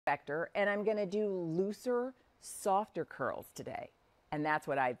and I'm going to do looser, softer curls today. And that's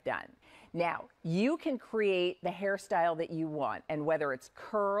what I've done. Now, you can create the hairstyle that you want, and whether it's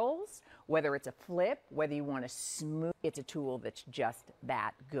curls, whether it's a flip, whether you want to smooth, it's a tool that's just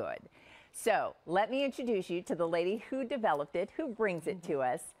that good. So let me introduce you to the lady who developed it, who brings it to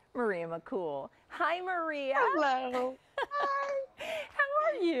us, Maria McCool. Hi, Maria. Hello. Hi. How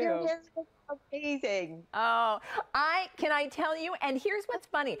are you? Your hair is amazing. Oh, can I tell you? And here's what's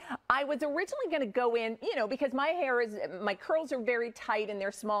funny. I was originally going to go in, because my curls are very tight and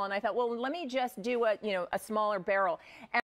they're small, and I thought, well, let me just do a smaller barrel. And